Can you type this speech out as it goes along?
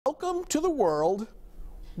welcome to the world,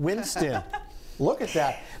 Winston. Look at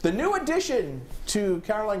that. The new addition to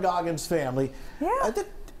Caroline Goggin's family. Yeah.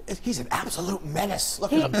 He's an absolute menace.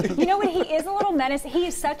 Look at him. You know what? He is a little menace. He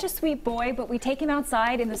is such a sweet boy, but we take him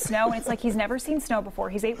outside in the snow, and it's like he's never seen snow before.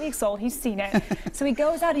 He's 8 weeks old. He's seen it. So he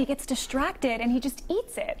goes out and he gets distracted, and he just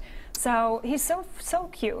eats it. So he's so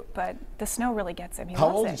cute, but the snow really gets him. He How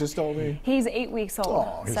loves old? it. Just told me. He's 8 weeks old.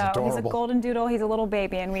 Oh, he's so adorable. he's a Goldendoodle. He's a little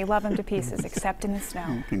baby, and we love him to pieces, except in the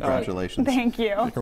snow. Congratulations. Thank you.